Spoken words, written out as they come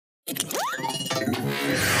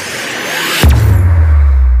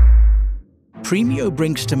Premio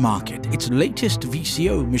brings to market its latest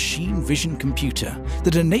VCO machine vision computer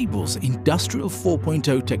that enables Industrial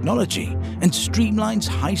 4.0 technology and streamlines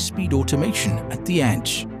high-speed automation at the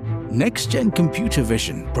edge. Next-gen computer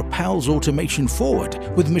vision propels automation forward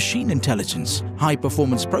with machine intelligence,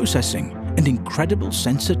 high-performance processing, and incredible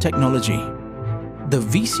sensor technology. The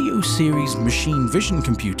VCO series machine vision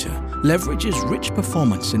computer leverages rich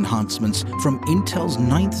performance enhancements from Intel's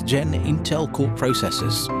 9th-gen Intel Core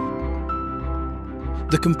processors.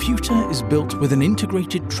 The computer is built with an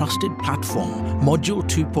integrated trusted platform, Module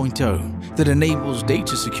 2.0, that enables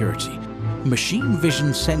data security. Machine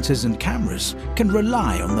vision sensors and cameras can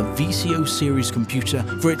rely on the VCO series computer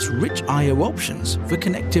for its rich I/O options for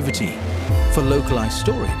connectivity. For localized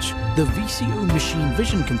storage, the VCO machine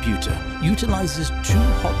vision computer utilizes two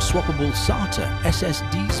hot swappable SATA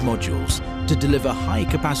SSDs modules to deliver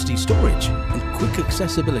high-capacity storage and quick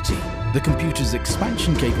accessibility. The computer's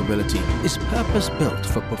expansion capability is purpose-built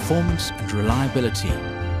for performance and reliability.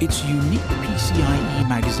 Its unique PCIe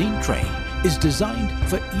magazine tray is designed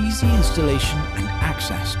for easy installation and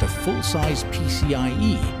access to full-size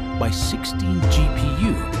PCIe by 16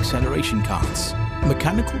 GPU acceleration cards.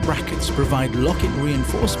 Mechanical brackets provide lock-in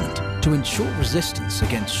reinforcement to ensure resistance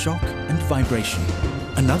against shock and vibration.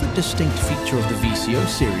 Another distinct feature of the VCO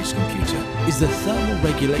series computer is the thermal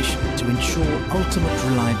regulation to ensure ultimate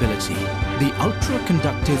reliability. The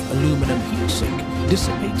ultra-conductive aluminum heatsink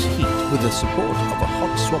dissipates heat with the support of a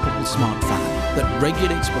hot swappable smart fan that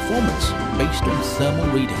regulates performance based on thermal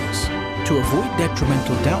readings. To avoid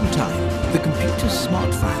detrimental downtime, the computer's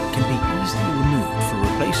smart fan can be easily removed for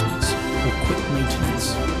replacements or quick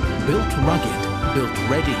maintenance. Built rugged, built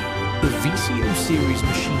ready, the VCO series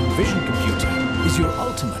machine vision computer is your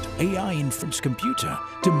ultimate AI inference computer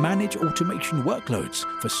to manage automation workloads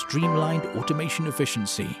for streamlined automation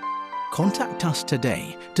efficiency. Contact us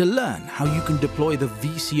today to learn how you can deploy the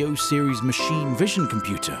VCO series machine vision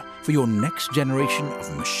computer for your next generation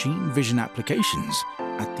of machine vision applications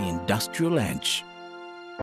at the industrial edge.